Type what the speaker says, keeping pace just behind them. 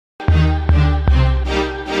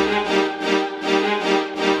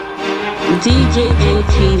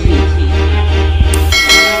DJATV.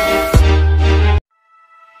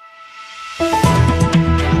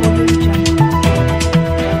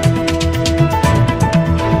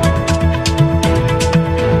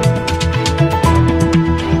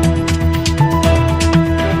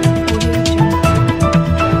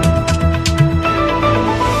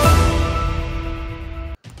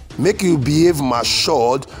 Make you behave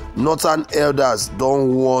matured, northern elders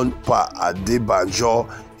don warn pa Adebanjo.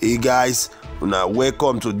 Hey guys, una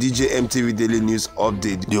welcome to DJMTV Daily News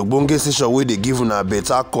Update, the ogbonge station wey dey give una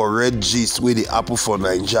better correct gist wey dey happen for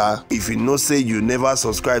Naija. If you know say you never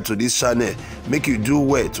subscribe to this channel, make you do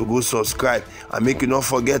well to go subscribe, and make you not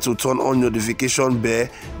forget to turn on notification bell,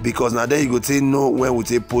 because na there you go take know when we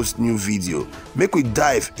take post new video. Make we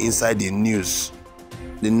dive inside the news.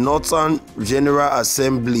 The Northern General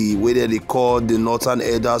Assembly, wey they call the Northern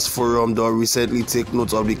Elders Forum, don recently take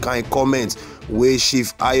note of the kind comments wey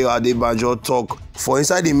Chief Adebanjo talk for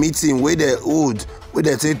inside the meeting wey they hold, wey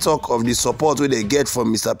they take talk of the support wey they get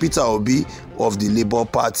from Mr. Peter Obi of the Labour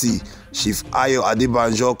Party. Chief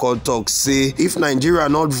Adebanjo come talk say if Nigeria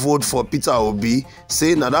not vote for Peter Obi,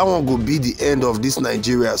 say na that one go be the end of this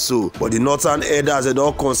Nigeria. So but the Northern Elders, they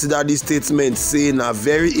don't consider this statement say na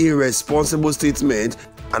very irresponsible statement,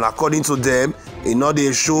 and according to them, e no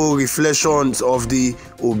dey show reflections of the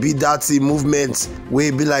Obi Dati movement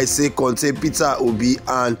wey be like say contain Peter Obi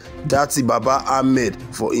and Dati Baba Ahmed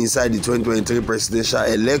for inside the 2023 presidential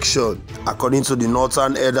election. According to the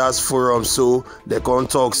Northern Elders Forum, so they come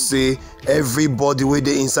talk say everybody wey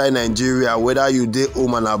dey inside Nigeria, whether you dey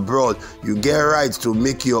home and abroad, you get right to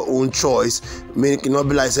make your own choice. Make it not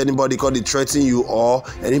be like anybody call dey threaten you or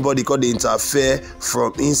anybody call dey interfere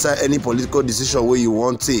from inside any political decision wey you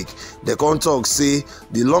want take. They come talk say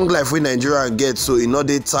the long life wey Nigeria get, so e no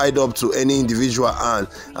dey tied up to any individual hand,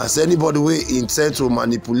 as anybody wey intend to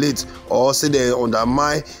manipulate or say they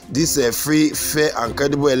undermine this free, fair and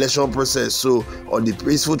credible election process, so or the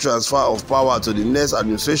peaceful transfer of power to the next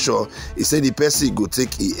administration, e say the person go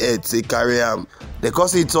take e head take carry am. The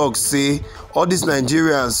cause he talk say all these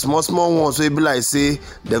Nigerians, small ones wey be like say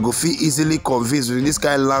they go feel easily convinced with this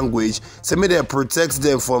kind of language, say make they protect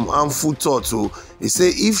them from harmful thoughts. So he say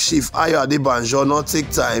if Chief Adebanjo not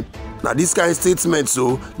take time, now this kind of statement,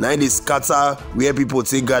 so now they scatter where people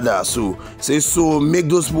take gather. So say so make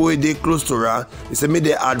those people wey dey close to her, he say make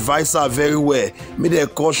they advise her very well, make they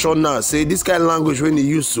caution her, say this kind of language when they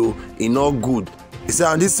use so e not good. He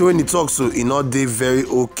said, and this when he talks, so he not dey very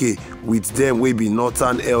okay with them wey be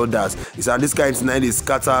Northern Elders. He said, and this kind of thing dey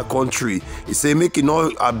scatter country. He say make he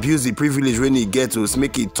not abuse the privilege when he get to,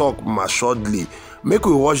 make he talk maturedly. Make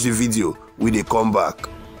we watch the video when they come back.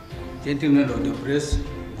 Gentlemen of the press,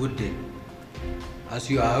 good day. As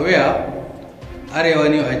you are aware, Arewa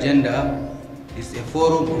New Agenda is a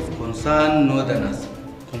forum of concerned Northerners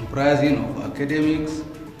comprising of academics,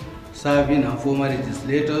 serving and former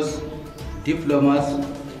legislators, diplomats,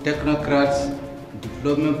 technocrats,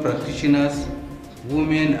 development practitioners,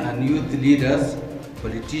 women and youth leaders,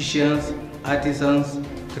 politicians, artisans,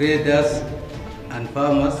 traders, and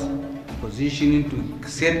farmers, positioning to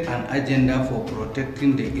set an agenda for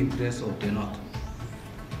protecting the interests of the North.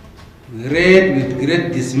 We read with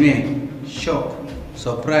great dismay, shock,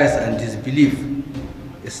 surprise, and disbelief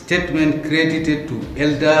a statement credited to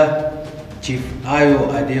Elder Chief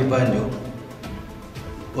Adebanjo,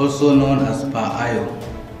 also known as Pa Ayo,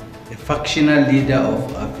 a factional leader of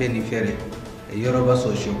Afenifere, a Yoruba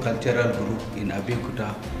socio-cultural group in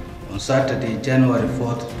Abeokuta, on Saturday, January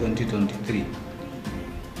 4th, 2023,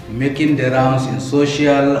 making the rounds in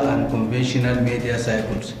social and conventional media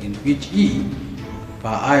cycles, in which he,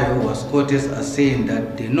 Pa Ayo, was quoted as saying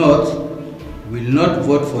that the North will not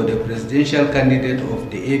vote for the presidential candidate of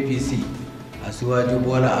the APC, Asiwaju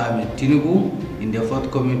Bola Ahmed Tinubu, in the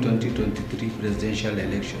forthcoming 2023 presidential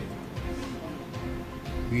election.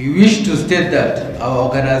 We wish to state that our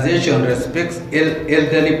organization respects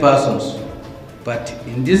elderly persons, but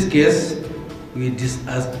in this case, we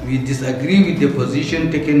disagree with the position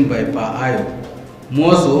taken by Pa Ayo,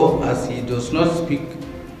 more so as he does not speak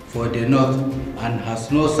for the North and has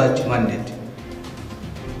no such mandate.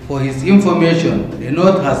 For his information, the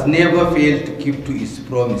North has never failed to keep to its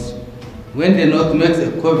promise. When the North makes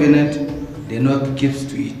a covenant, the North keeps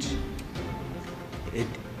to it.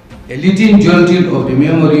 A little jolting of the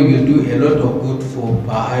memory will do a lot of good for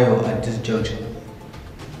Pa Ayo at this juncture.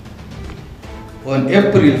 On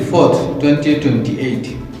April 4th,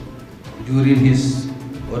 2028, during his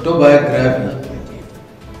autobiography,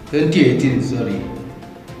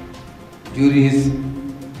 during his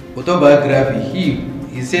autobiography,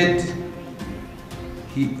 he said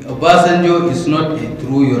Obasanjo is not a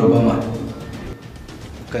true Yoruba man.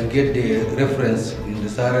 can get the reference in the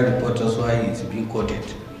Sahara report, that's why it's being quoted.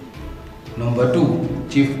 Number 2,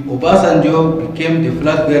 Chief Obasanjo became the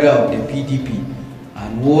flag bearer of the PDP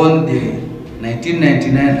and won the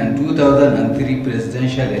 1999 and 2003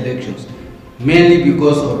 presidential elections, mainly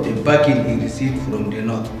because of the backing he received from the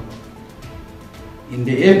North. In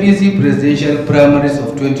the APC presidential primaries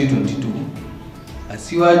of 2022,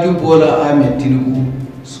 Asiwaju Bola Ahmed Tinubu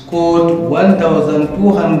scored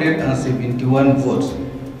 1,271 votes,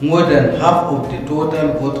 more than half of the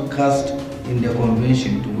total vote cast in the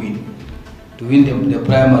convention to win the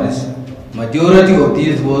primaries. Majority of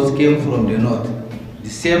these votes came from the North, the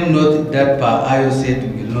same North that Pa Ayo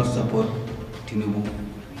said will not support Tinubu.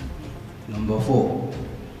 Number 4,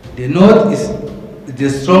 the North is the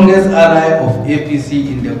strongest ally of APC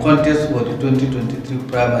in the contest for the 2023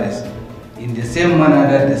 primaries, in the same manner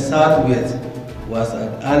that the Southwest was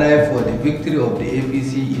an ally for the victory of the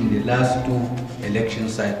APC in the last 2 election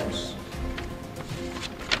cycles.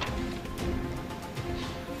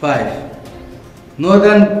 5.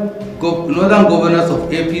 Northern governors of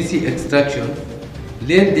APC extraction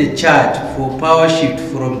led the charge for power shift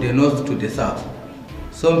from the north to the south,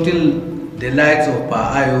 something the likes of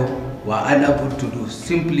Pa Ayo were unable to do,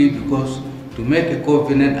 simply because to make a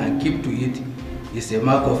covenant and keep to it is a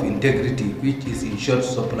mark of integrity, which is in short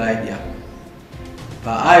supply here.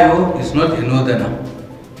 Pa Ayo is not a northerner,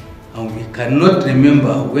 and we cannot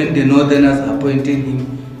remember when the northerners appointed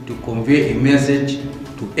him to convey a message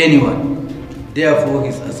to anyone. Therefore,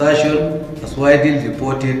 his assertion, as widely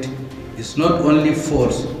reported, is not only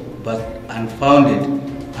false but unfounded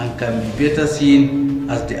and can be better seen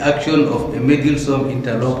as the action of a meddlesome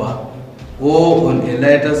interloper, or on a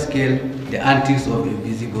lighter scale, the antics of a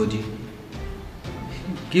busybody.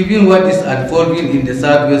 Given what is unfolding in the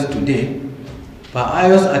Southwest today, Pa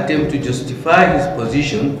Ayo's attempt to justify his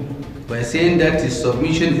position by saying that his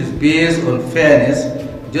submission is based on fairness,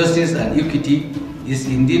 justice and equity is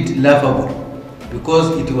indeed laughable,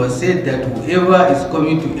 because it was said that whoever is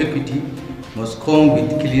coming to equity must come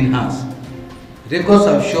with clean hands. Records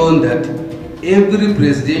have shown that every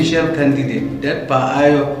presidential candidate that Pa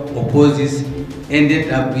Ayo opposes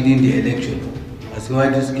ended up winning the election.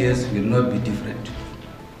 Asiwaju's case will not be different.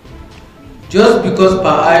 Just because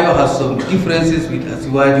Pa Ayo has some differences with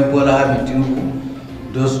Asiwaju Bola Ahmed Tinubu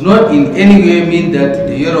does not in any way mean that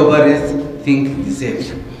the Yoruba race think the same,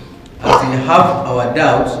 as we have our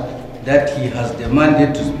doubts that he has the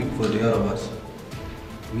mandate to speak for the Yorubas.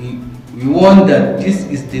 We warn that this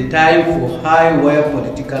is the time for high-wire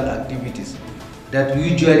political activities that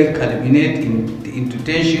usually culminate into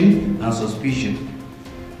tension and suspicion.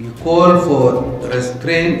 We call for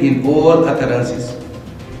restraint in all utterances.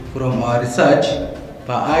 From our research,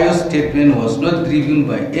 Pa Ayo's statement was not driven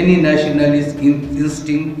by any nationalist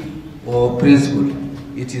instinct or principle.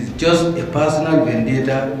 It is just a personal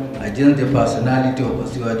vendetta against the personality of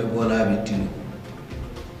Asiwaju Bola Ahmed Tinubu.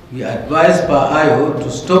 We advise Pa Ayo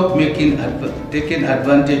to stop taking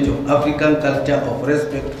advantage of African culture of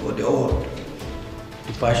respect for the all,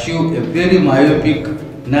 to pursue a very myopic,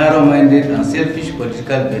 narrow-minded and selfish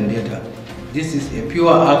political vendetta. This is a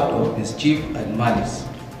pure act of mischief and malice.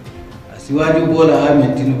 Asiwaju Bola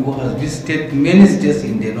Ahmed Tinubu has visited many states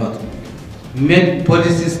in the north, made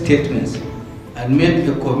policy statements, and made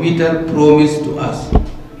a committal promise to us.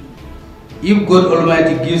 If God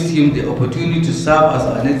Almighty gives him the opportunity to serve as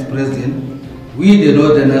our next president, we the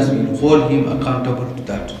Northerners will hold him accountable to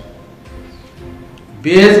that.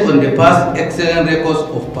 Based on the past excellent records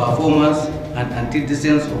of performance and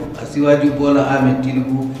antecedents of Asiwaju Bola Ahmed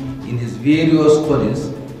Tinubu in his various callings,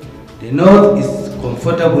 the North is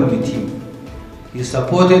comfortable with him. He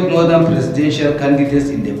supported Northern presidential candidates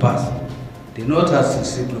in the past. The North has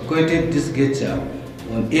reciprocated this gesture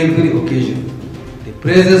on every occasion. The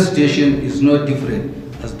present situation is not different,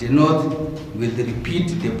 as the North will repeat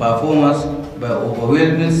the performance by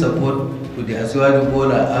overwhelming support to the Asiwaju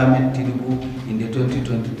Bola Ahmed Tinubu in the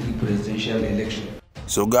 2023 presidential election.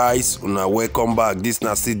 So guys, una welcome back. This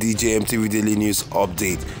na still DJ MTV Daily News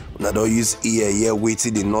Update. Una don use ear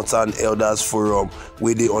waiting the Northern Elders Forum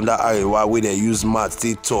where they under Arewa where they use mouth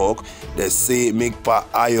still talk. They say make Pa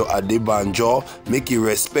Ayo Adebanjo, make he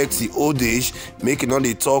respect the old age, make he not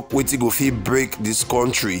dey talk wetin go fit break this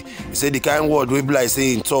country. He say the kind word wey be like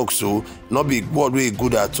say in talk so, not be word wey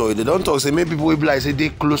good at all. They don't talk say make people wey be like say they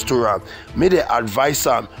close to am, make they advise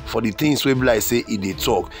am for the things wey be like say e dey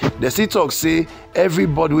talk. They still talk say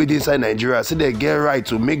everybody wey dey inside Nigeria say they get right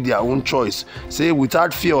to make their own choice. Say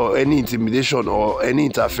without fear or any intimidation or any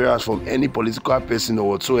interference from any political person or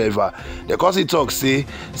whatsoever. The cause he talk say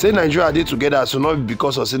Nigeria dey together, so not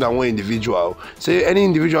because of saying one individual. Say any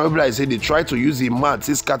individual will be like say they try to use him mad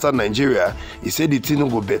to scatter Nigeria. He say the thing will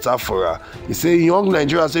go better for her. He say young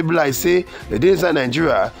Nigeria say be like say the day inside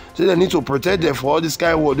Nigeria, say they need to protect them for all this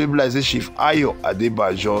kind of word. They be like say Chief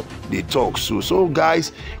Adebanjo they talk. So guys,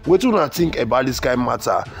 what do you think about this kind of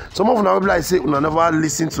matter? Some of una will be like say una never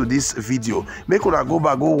listen to this video. Make una go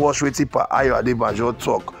back, go watch wetin Adebanjo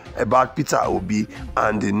talk about Peter Obi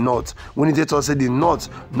and the North. When he tell say the North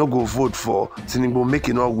no go vote for Tinubu, make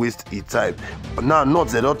it not waste his time. Now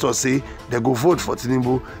North the doctor say they go vote for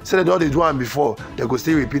Tinubu. Say they don't do one before, they go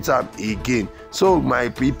still repeat am again. So my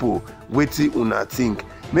people, wetin una think?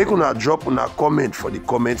 Make una drop una comment for the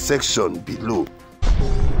comment section below.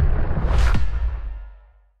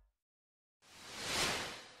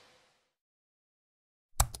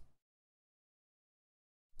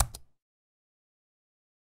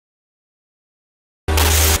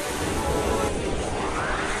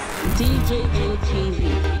 DJ MTV.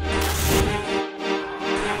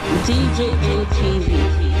 DJ MTV.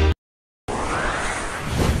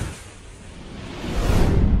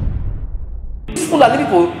 People and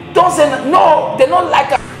people don't say no, they don't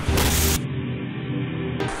like it.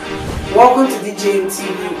 Welcome to DJ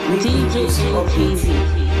MTV. DJ MTV.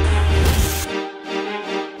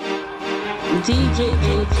 DJ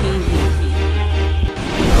MTV.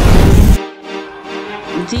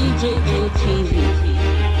 DJ MTV.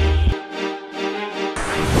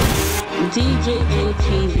 DJ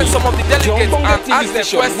MTV. Some of the delegates and ask the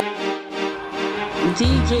question.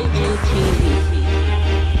 DJ MTV.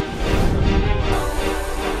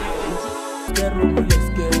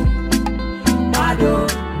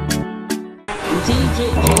 DJ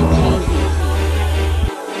MTV.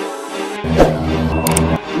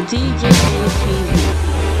 DJ MTV.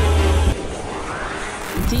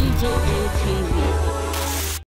 DJ MTV.